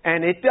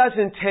 and it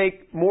doesn't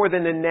take more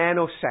than a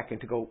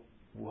nanosecond to go,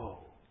 whoa.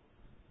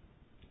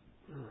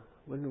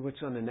 Wonder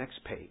what's on the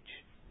next page.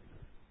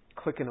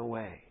 Clicking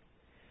away.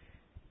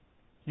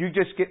 You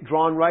just get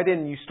drawn right in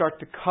and you start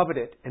to covet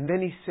it. And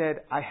then he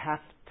said, I have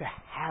to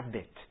have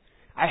it.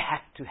 I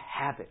have to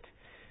have it.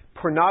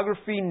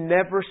 Pornography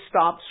never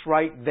stops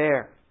right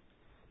there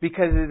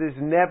because it is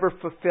never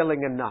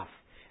fulfilling enough.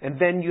 And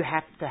then you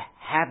have to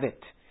have it.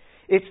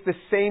 It's the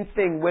same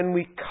thing when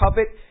we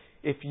covet.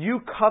 If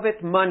you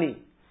covet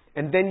money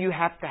and then you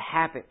have to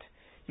have it,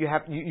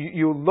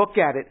 you look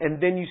at it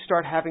and then you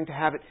start having to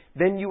have it,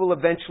 then you will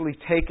eventually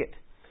take it.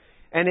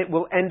 And it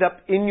will end up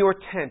in your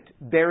tent,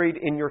 buried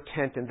in your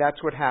tent. And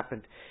that's what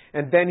happened.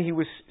 And then he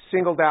was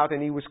singled out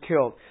and he was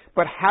killed.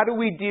 But how do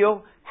we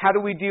deal? How do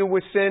we deal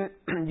with sin?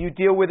 You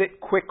deal with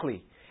it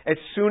quickly, as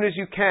soon as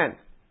you can.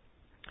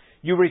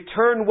 You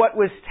return what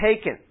was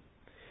taken.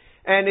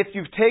 And if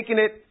you've taken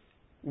it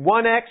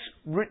 1x,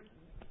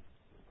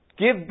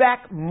 give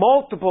back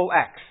multiple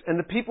X. And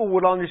the people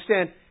would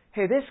understand,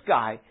 hey, this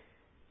guy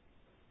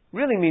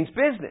really means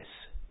business.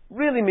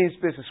 Really means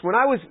business. When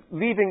I was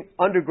leaving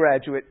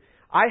undergraduate,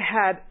 I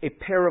had a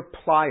pair of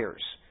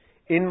pliers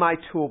in my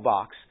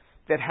toolbox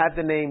that had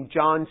the name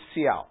John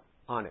Seow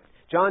on it.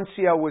 John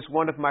Seow was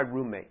one of my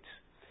roommates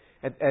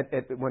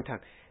at one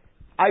time.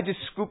 I just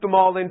scooped them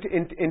all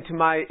into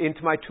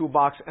my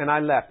toolbox and I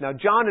left. Now,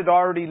 John had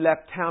already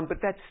left town,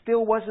 but that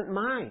still wasn't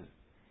mine.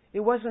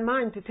 It wasn't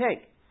mine to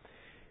take.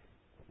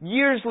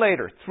 Years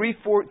later, 3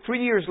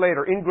 years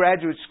later, in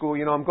graduate school,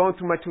 I'm going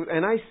through my tool,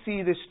 and I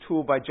see this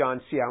tool by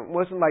John Seow. It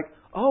wasn't like,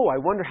 oh, I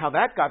wonder how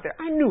that got there.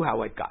 I knew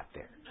how it got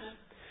there.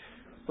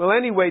 Well,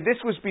 anyway, this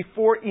was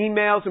before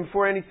emails and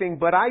before anything,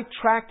 but I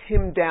tracked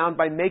him down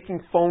by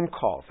making phone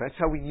calls. That's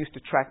how we used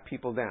to track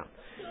people down.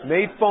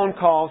 Made phone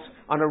calls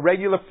on a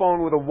regular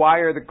phone with a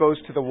wire that goes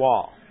to the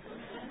wall.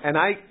 And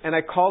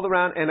I called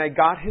around and I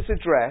got his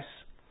address,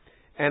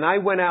 and I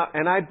went out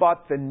and I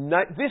bought this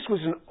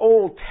was an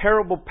old,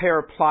 terrible pair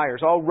of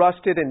pliers, all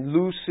rusted and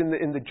loose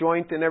in the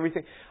joint and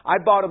everything. I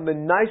bought him the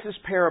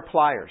nicest pair of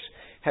pliers.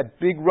 Had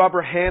big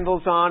rubber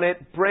handles on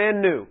it,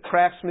 brand new,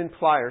 Craftsman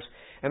pliers.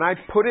 And I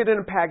put it in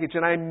a package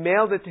and I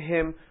mailed it to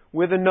him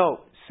with a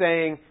note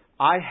saying,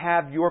 I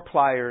have your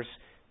pliers.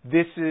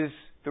 This is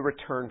the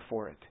return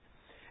for it.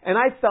 And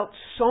I felt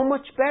so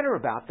much better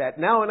about that.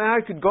 Now I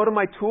could go to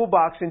my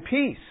toolbox in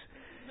peace.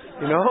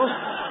 You know?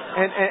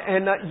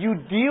 And you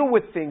deal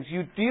with things.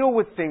 You deal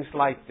with things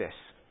like this.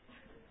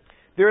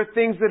 There are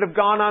things that have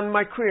gone on in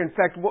my career. In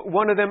fact,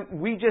 one of them,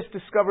 we just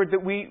discovered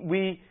that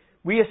we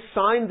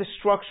assigned the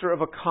structure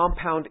of a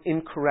compound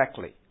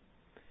incorrectly.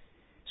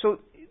 So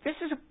this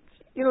is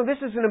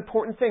an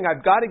important thing.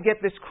 I've got to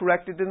get this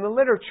corrected in the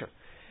literature.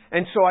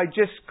 And so I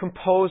just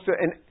composed it.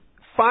 And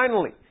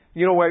finally,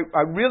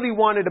 I really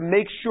wanted to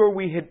make sure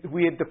we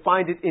had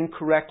defined it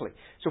incorrectly.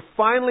 So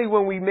finally,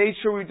 when we made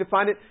sure we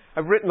defined it,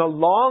 I've written a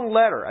long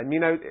letter.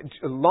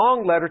 A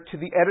long letter to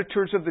the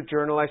editors of the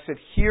journal. I said,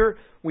 here,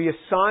 we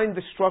assigned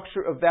the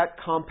structure of that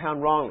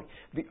compound wrongly.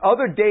 The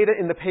other data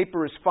in the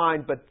paper is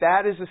fine, but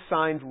that is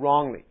assigned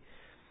wrongly.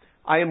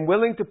 I am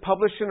willing to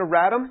publish an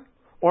erratum,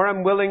 or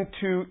I'm willing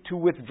to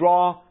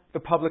withdraw the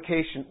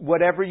publication.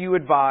 Whatever you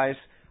advise,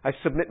 I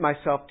submit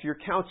myself to your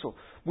counsel.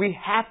 We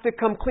have to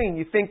come clean.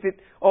 You think that,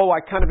 I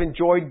kind of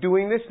enjoyed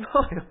doing this?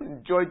 No, I don't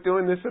enjoy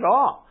doing this at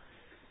all.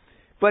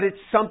 But it's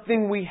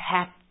something we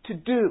have to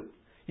do.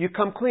 You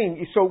come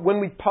clean. So when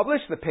we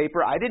published the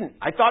paper, I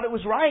thought it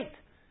was right.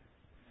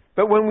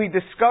 But when we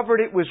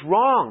discovered it was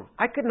wrong,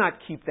 I could not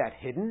keep that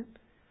hidden.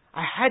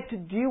 I had to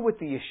deal with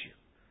the issue.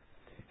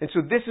 And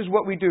so this is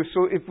what we do.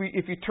 So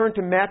if you turn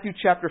to Matthew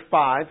chapter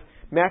 5,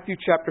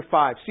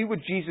 see what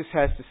Jesus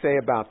has to say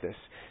about this.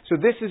 So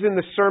this is in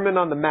the Sermon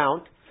on the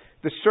Mount.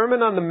 The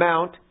Sermon on the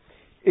Mount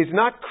is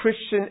not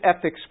Christian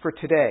ethics for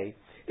today.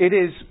 It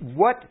is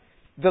what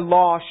the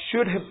law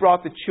should have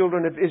brought the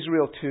children of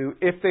Israel to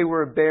if they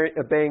were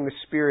obeying the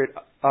spirit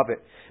of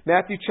it.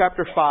 Matthew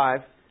chapter 5,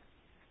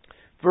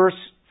 verse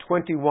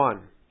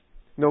 21.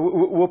 No,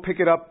 we'll pick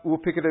it up. We'll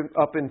pick it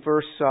up in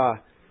verse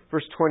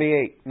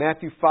 28.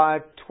 Matthew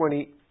 5,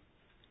 28.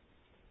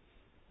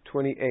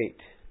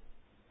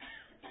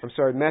 I'm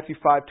sorry, Matthew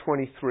 5,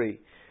 23.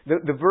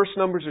 The verse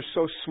numbers are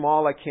so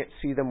small I can't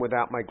see them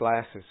without my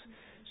glasses.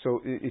 So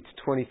it's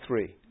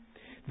 23.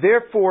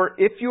 Therefore,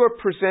 if you are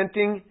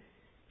presenting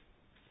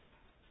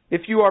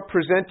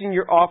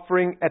your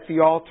offering at the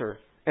altar,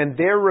 and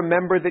there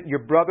remember that your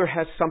brother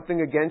has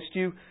something against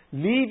you,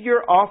 leave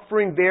your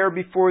offering there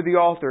before the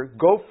altar.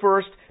 Go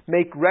first,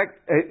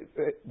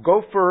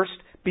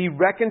 be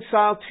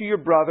reconciled to your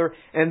brother,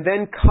 and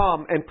then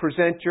come and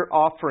present your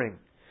offering.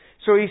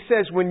 So he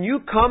says, when you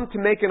come to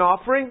make an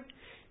offering,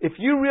 if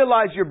you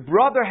realize your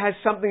brother has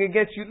something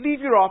against you,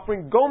 leave your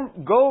offering,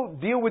 go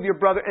deal with your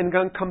brother, and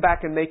then come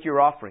back and make your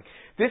offering.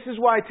 This is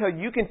why I tell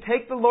you can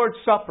take the Lord's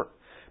Supper,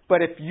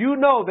 but if you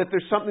know that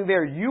there's something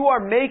there, you are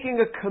making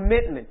a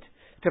commitment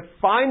to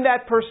find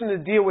that person to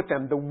deal with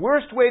them. The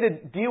worst way to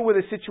deal with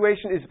a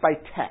situation is by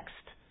text.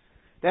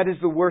 That is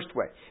the worst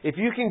way. If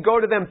you can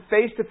go to them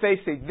face to face,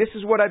 say, this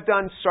is what I've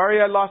done,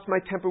 sorry I lost my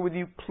temper with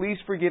you, please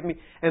forgive me,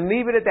 and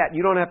leave it at that.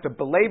 You don't have to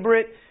belabor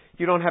it.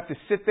 You don't have to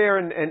sit there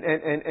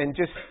and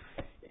just,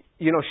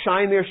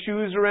 shine their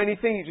shoes or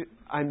anything.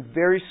 I'm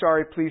very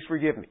sorry, please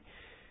forgive me.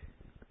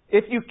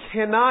 If you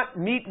cannot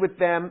meet with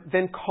them,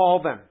 then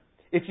call them.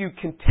 If you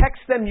can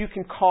text them, you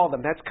can call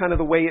them. That's kind of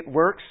the way it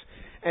works.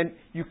 And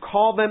you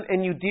call them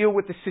and you deal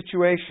with the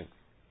situation.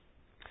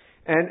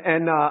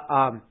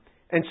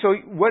 And so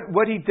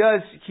what he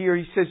does here,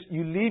 he says,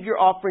 you leave your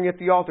offering at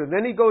the altar.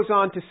 Then he goes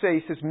on to say,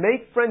 he says,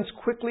 make friends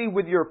quickly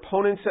with your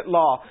opponents at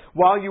law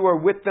while you are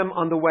with them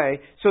on the way,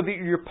 so that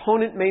your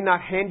opponent may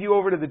not hand you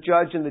over to the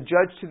judge and the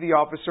judge to the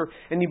officer,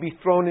 and you be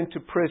thrown into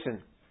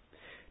prison.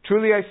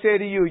 Truly I say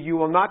to you, you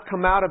will not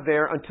come out of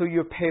there until you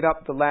have paid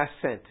up the last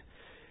cent.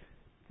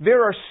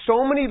 There are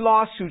so many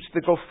lawsuits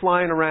that go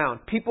flying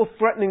around. People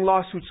threatening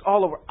lawsuits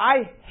all over.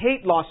 I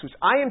hate lawsuits.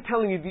 I am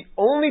telling you, the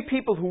only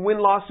people who win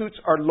lawsuits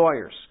are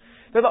lawyers.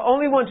 They're the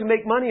only ones who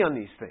make money on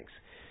these things.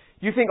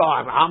 You think,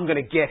 I'm going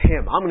to get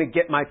him. I'm going to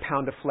get my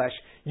pound of flesh.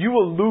 You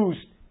will lose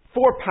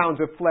 4 pounds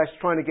of flesh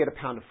trying to get a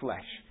pound of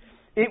flesh.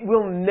 It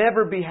will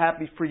never be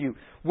happy for you.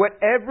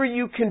 Whatever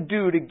you can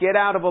do to get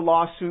out of a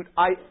lawsuit,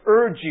 I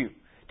urge you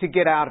to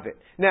get out of it.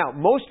 Now,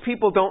 most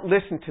people don't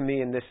listen to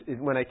me in this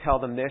when I tell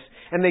them this,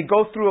 and they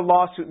go through a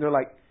lawsuit and they're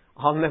like,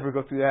 I'll never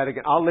go through that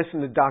again. I'll listen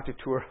to Dr.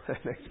 Tour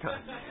next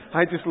time.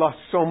 I just lost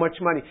so much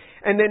money.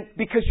 And then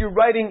because you're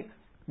writing,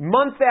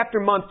 month after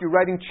month, you're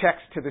writing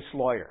checks to this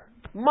lawyer.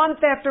 Month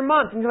after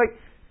month. And you're like,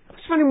 I'm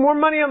spending more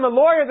money on the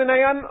lawyer than I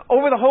am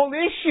over the whole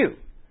issue.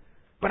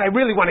 But I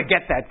really want to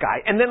get that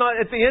guy. And then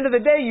at the end of the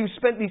day, you've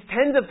spent these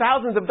tens of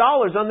thousands of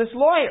dollars on this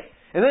lawyer.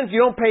 And then if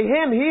you don't pay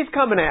him, he's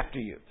coming after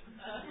you.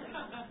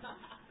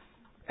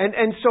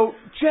 And so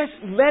just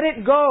let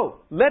it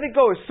go. Let it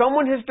go. If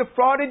someone has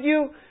defrauded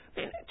you,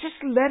 just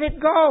let it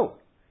go.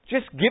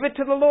 Just give it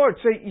to the Lord.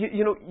 Say,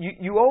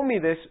 you owe me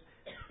this,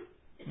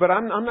 but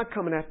I'm not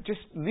coming after.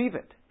 Just leave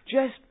it.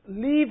 Just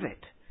leave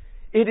it.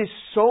 It is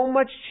so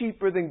much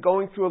cheaper than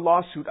going through a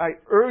lawsuit. I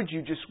urge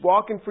you, just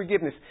walk in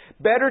forgiveness.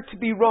 Better to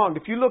be wronged.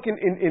 If you look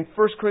in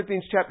 1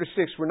 Corinthians chapter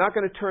 6, we're not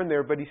going to turn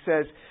there, but he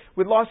says,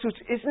 with lawsuits,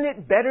 isn't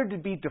it better to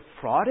be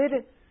defrauded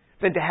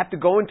than to have to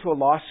go into a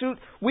lawsuit?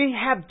 We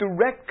have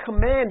direct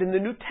command in the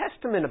New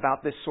Testament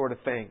about this sort of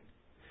thing.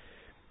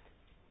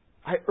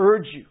 I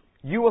urge you,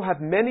 you will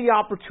have many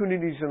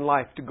opportunities in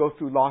life to go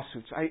through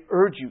lawsuits. I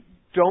urge you,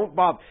 don't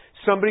bother.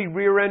 Somebody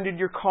rear-ended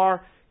your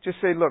car. Just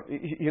say, look,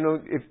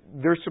 if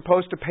they're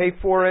supposed to pay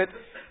for it,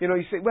 you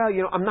say, well,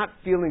 I'm not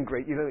feeling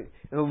great. And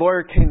the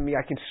lawyer came to me,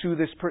 I can sue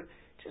this person.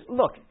 Just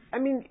look,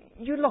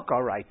 you look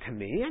all right to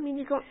me.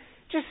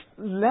 Just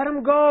let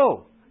them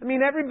go.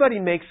 Everybody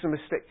makes a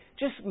mistake.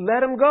 Just let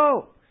them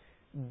go.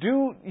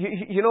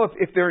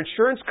 If their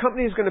insurance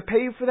company is going to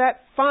pay you for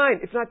that, fine.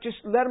 If not, just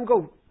let them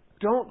go.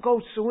 Don't go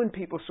suing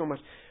people so much.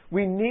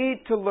 We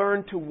need to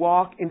learn to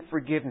walk in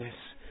forgiveness.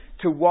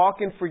 To walk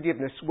in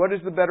forgiveness. What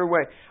is the better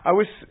way? I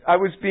was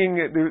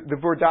the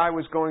Vordai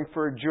was going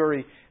for a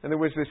jury, and there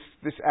was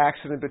this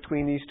accident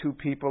between these two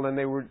people, and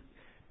they were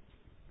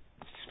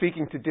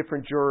speaking to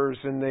different jurors,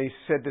 and they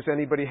said, does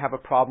anybody have a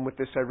problem with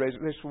this? I raised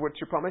it. They said, what's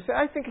your problem? I said,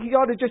 I think he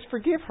ought to just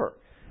forgive her.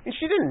 And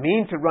she didn't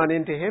mean to run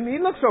into him. He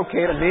looks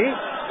okay to me.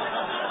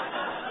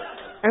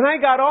 And I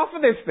got off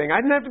of this thing. I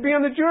didn't have to be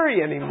on the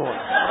jury anymore.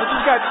 I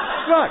just got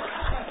stuck.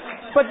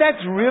 But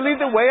that's really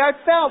the way I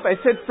felt. I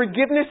said,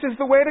 forgiveness is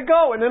the way to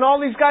go. And then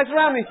all these guys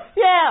around me, he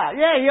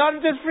ought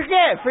to just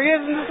forgive.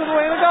 Forgiveness is the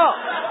way to go.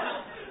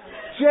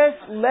 Just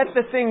let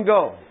the thing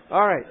go.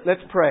 All right,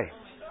 let's pray.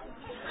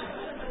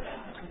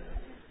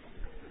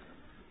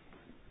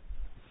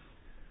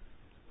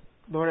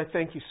 Lord, I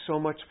thank you so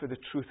much for the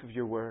truth of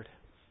your word.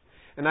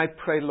 And I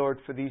pray, Lord,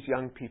 for these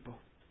young people,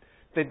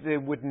 that they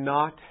would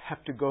not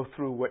have to go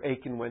through what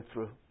Achan went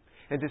through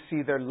and to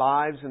see their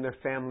lives and their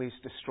families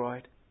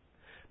destroyed.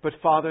 But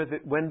Father,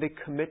 that when they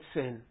commit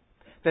sin,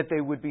 that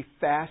they would be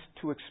fast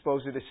to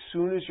expose it as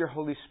soon as your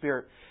Holy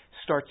Spirit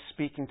starts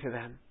speaking to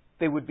them.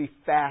 They would be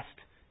fast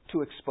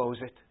to expose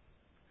it.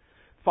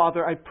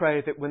 Father, I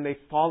pray that when they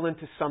fall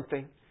into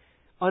something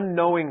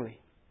unknowingly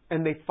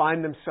and they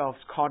find themselves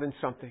caught in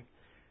something,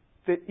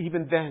 that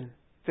even then,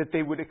 that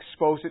they would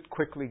expose it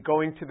quickly,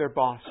 going to their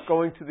boss,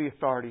 going to the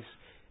authorities,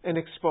 and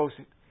expose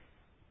it.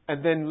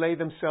 And then lay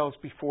themselves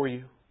before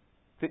you,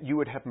 that you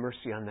would have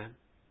mercy on them.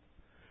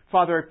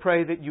 Father, I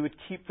pray that you would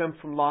keep them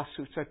from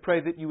lawsuits. I pray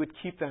that you would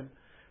keep them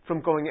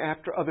from going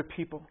after other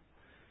people.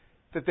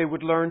 That they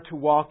would learn to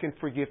walk in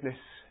forgiveness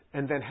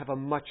and then have a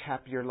much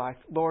happier life.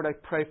 Lord, I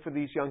pray for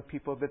these young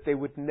people that they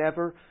would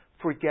never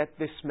forget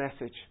this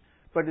message,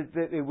 but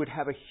that it would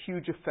have a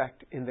huge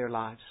effect in their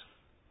lives.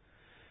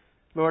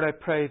 Lord, I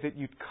pray that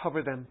you'd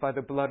cover them by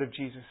the blood of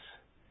Jesus.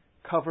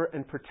 Cover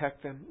and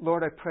protect them.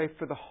 Lord, I pray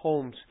for the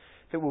homes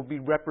that will be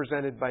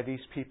represented by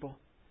these people.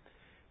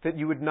 That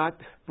you would not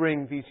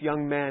bring these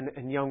young men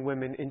and young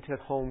women into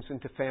homes,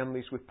 into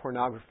families with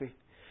pornography.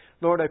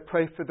 Lord, I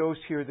pray for those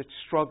here that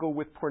struggle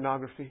with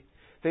pornography,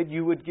 that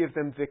you would give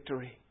them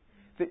victory.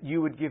 That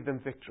you would give them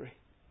victory.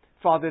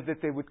 Father,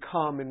 that they would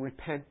come and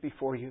repent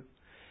before you,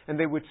 and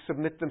they would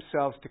submit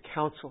themselves to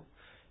counsel,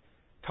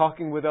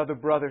 talking with other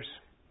brothers,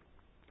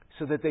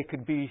 so that they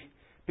could be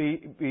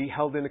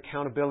held in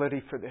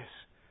accountability for this,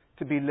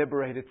 to be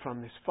liberated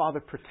from this. Father,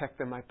 protect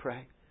them, I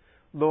pray.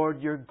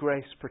 Lord, your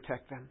grace,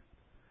 protect them.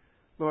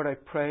 Lord, I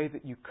pray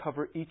that you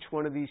cover each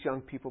one of these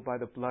young people by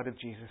the blood of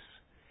Jesus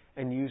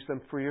and use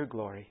them for your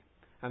glory.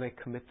 And I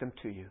commit them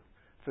to you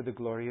for the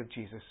glory of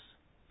Jesus.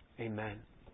 Amen.